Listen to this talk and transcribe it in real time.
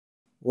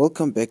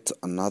Welcome back to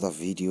another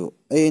video.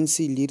 ANC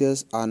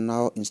leaders are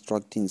now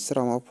instructing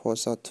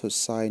Ramaphosa to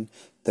sign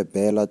the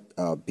BELA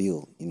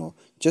bill.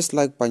 Just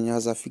like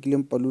Panyaza,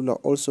 Mbalula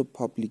also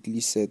publicly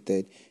said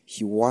that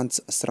he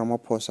wants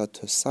Ramaphosa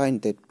to sign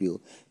that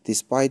bill,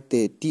 despite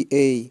the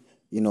DA,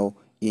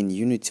 in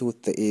unity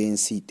with the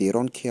ANC. They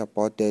don't care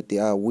about that. They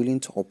are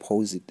willing to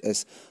oppose it,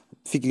 as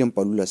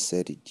Mbalula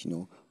said it.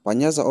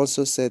 Panyaza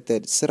also said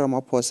that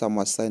Ramaphosa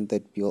must sign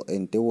that bill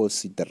and they will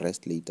see the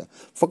rest later.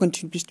 For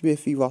continuing, please do me a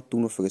favor, do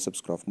not forget to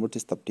subscribe for more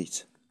latest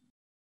updates.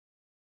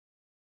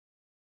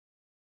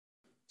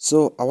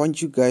 So I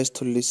want you guys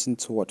to listen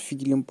to what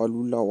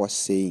Mbalula was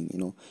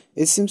saying.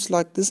 It seems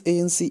like this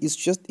ANC is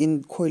just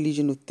in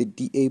coalition with the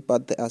DA,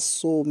 but there are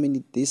so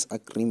many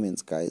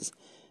disagreements, guys.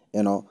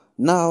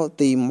 Now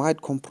they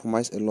might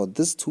compromise a lot.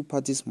 These two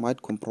parties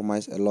might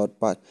compromise a lot,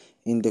 but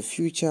in the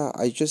future,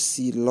 I just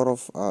see a lot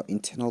of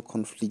internal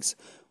conflicts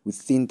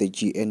within the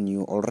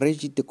GNU.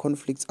 Already the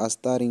conflicts are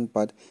starting,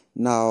 but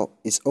now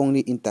it's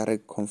only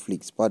indirect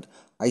conflicts. But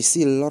I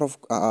see a lot of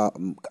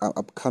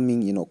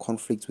upcoming,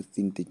 conflicts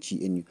within the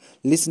GNU.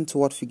 Listen to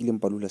what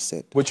Mbalula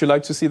said. Would you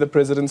like to see the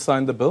president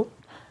sign the bill?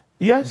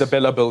 Yes. The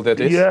BELA bill, that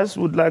is? Yes,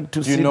 would like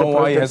to see the president. Do you know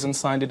why he hasn't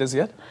signed it as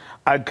yet?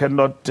 I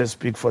cannot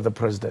speak for the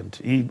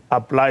president. He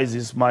applies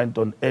his mind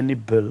on any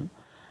bill.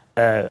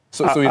 So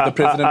if the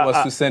president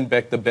was to send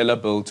back the BELA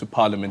bill to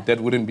parliament, that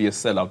wouldn't be a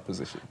sellout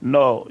position?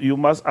 No, you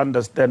must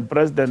understand,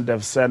 president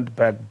have sent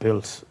back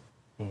bills,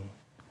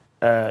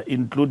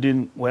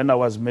 including, when I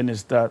was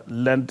minister,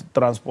 Land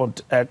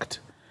Transport Act,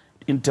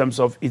 in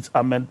terms of its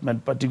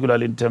amendment,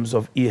 particularly in terms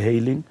of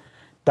e-hailing.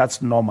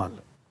 That's normal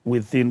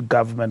within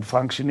government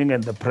functioning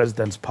and the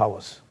president's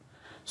powers.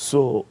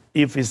 So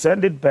if we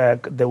send it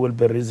back, there will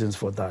be reasons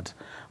for that.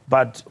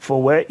 But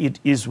for where it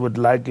is, would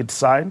like it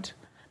signed,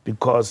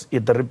 because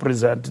it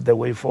represents the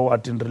way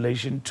forward in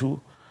relation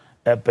to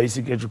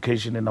basic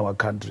education in our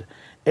country.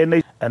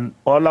 And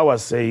all I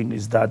was saying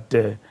is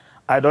that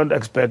I don't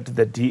expect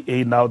the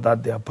DA, now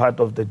that they are part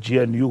of the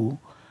GNU,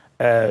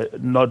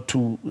 not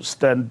to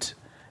stand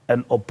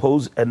and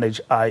oppose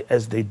NHI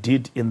as they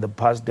did in the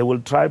past. They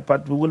will try,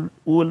 but we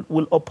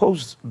will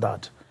oppose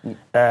that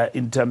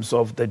in terms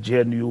of the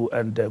GNU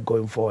and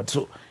going forward.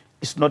 So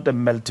it's not a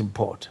melting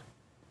pot,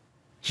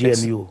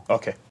 GNU.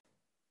 Okay.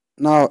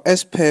 Now,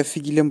 as per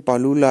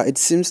Mbalula, it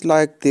seems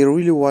like they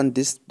really want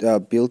this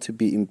bill to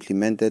be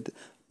implemented,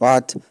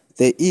 but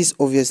there is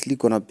obviously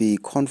going to be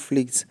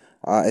conflicts,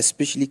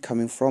 especially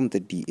coming from the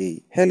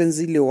DA. Helen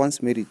Zille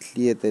once made it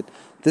clear that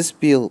this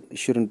bill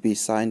shouldn't be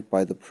signed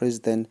by the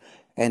president,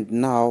 and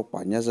now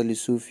Panyaza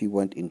Lisufi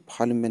went in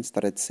parliament,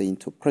 started saying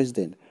to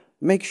president,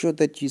 make sure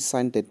that you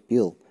sign that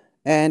bill.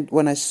 And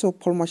when I saw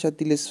Paul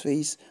Mashatile's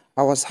face,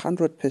 I was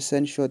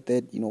 100% sure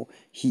that,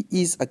 he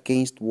is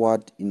against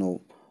what,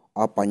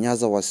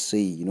 Panyaza was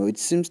saying. It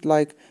seems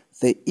like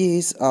there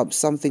is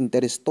something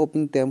that is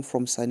stopping them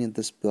from signing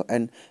this bill,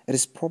 and it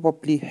is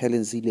probably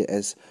Helen Zille,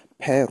 as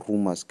per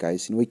rumors,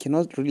 guys. We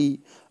cannot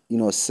really,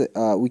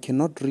 we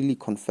cannot really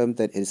confirm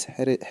that it is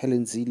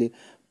Helen Zille,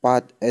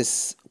 but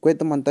as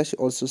Kweta Mantashe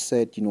also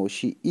said,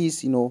 she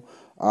is,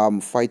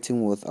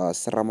 fighting with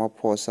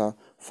Ramaphosa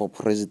for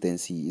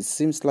presidency. It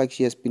seems like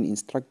she has been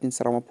instructing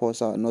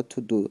Ramaphosa not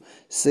to do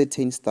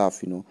certain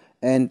stuff,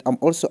 And I'm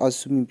also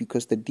assuming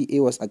because the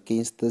DA was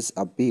against this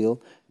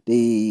bill,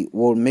 they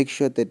will make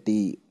sure that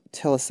they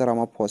tell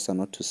Ramaphosa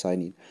not to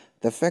sign it.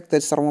 The fact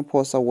that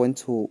Ramaphosa went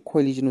to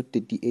coalition with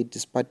the DA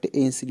despite the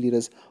ANC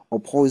leaders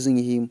opposing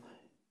him,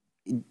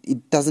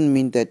 it doesn't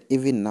mean that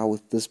even now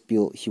with this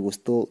bill, he will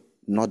still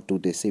not do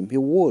the same. He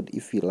would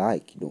if he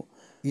like,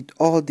 It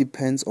all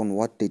depends on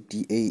what the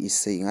DA is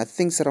saying. I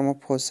think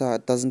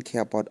Ramaphosa doesn't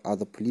care about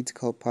other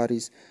political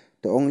parties.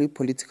 The only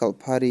political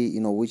party,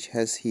 which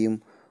has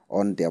him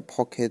on their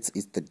pockets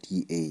is the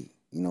DA.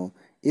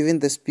 Even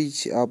the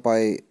speech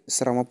by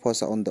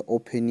Ramaphosa on the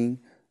opening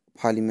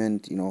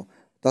parliament,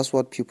 that's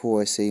what people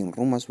were saying.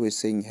 Rumors were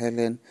saying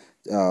Helen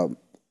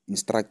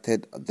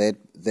instructed that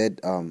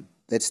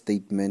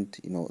statement,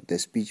 the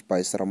speech by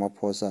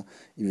Ramaphosa.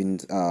 Even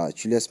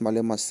Julius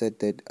Malema said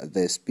that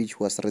the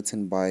speech was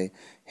written by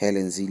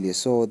Helen Zille.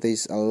 So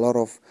there's a lot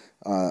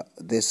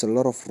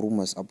of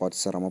rumors about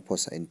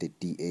Ramaphosa and the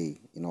DA,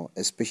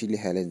 especially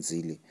Helen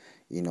Zille.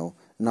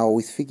 Now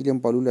with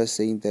Mbalula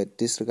saying that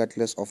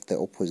regardless of the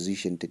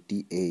opposition, the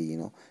DA,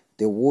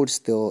 they would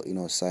still,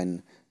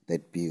 sign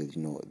that bill.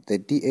 The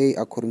DA,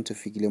 according to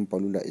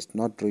Mbalula, is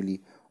not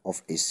really of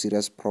a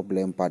serious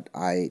problem, but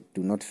I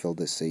do not feel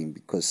the same,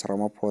 because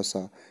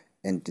Ramaphosa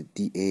and the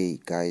DA,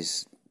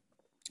 guys,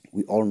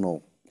 we all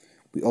know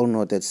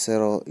that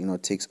Cyril,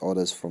 takes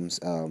orders from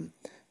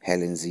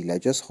Helen Zille. I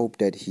just hope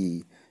that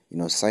he,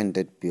 signed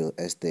that bill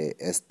as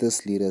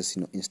these leaders,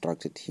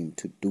 instructed him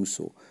to do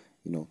so.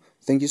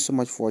 Thank you so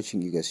much for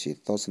watching. You guys share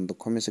thoughts in the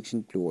comment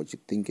section below what you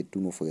think, and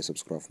do not forget to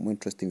subscribe for more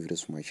interesting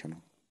videos from my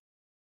channel.